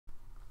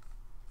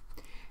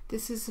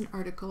This is an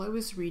article I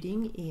was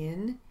reading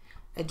in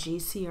a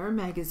JCR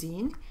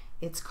magazine.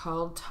 It's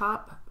called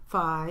Top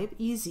 5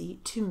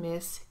 Easy to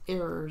Miss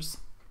Errors.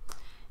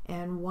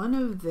 And one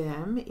of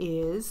them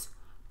is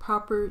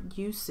proper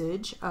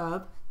usage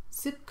of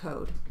zip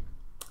code.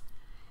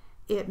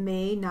 It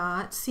may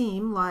not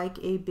seem like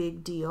a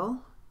big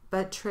deal,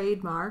 but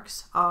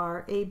trademarks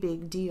are a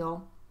big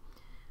deal.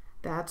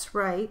 That's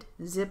right,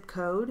 zip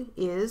code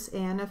is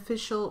an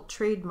official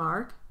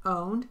trademark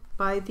owned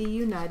by the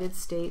United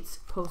States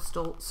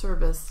Postal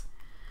Service.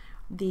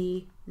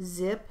 The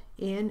ZIP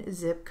in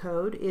zip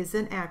code is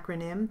an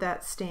acronym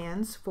that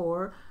stands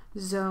for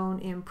Zone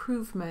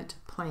Improvement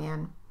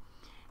Plan,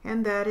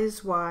 and that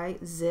is why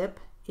ZIP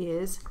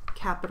is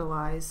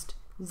capitalized.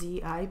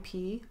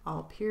 ZIP,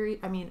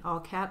 all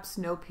caps,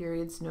 no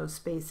periods, no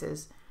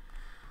spaces.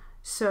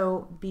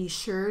 So be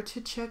sure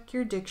to check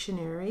your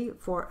dictionary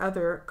for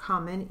other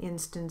common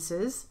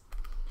instances.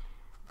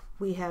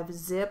 We have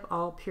zip,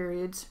 all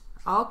periods,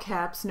 all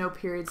caps, no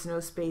periods,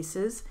 no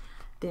spaces.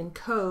 Then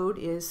code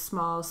is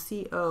small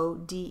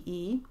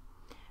C-O-D-E.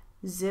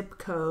 Zip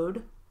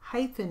code,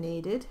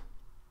 hyphenated.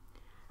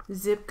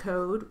 Zip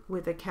code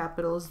with a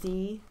capital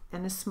Z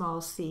and a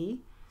small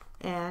c.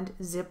 And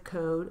zip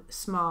code,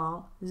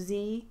 small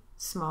z,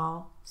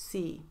 small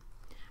c.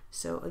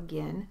 So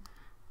again,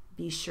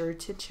 be sure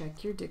to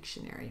check your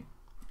dictionary.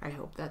 I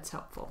hope that's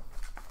helpful.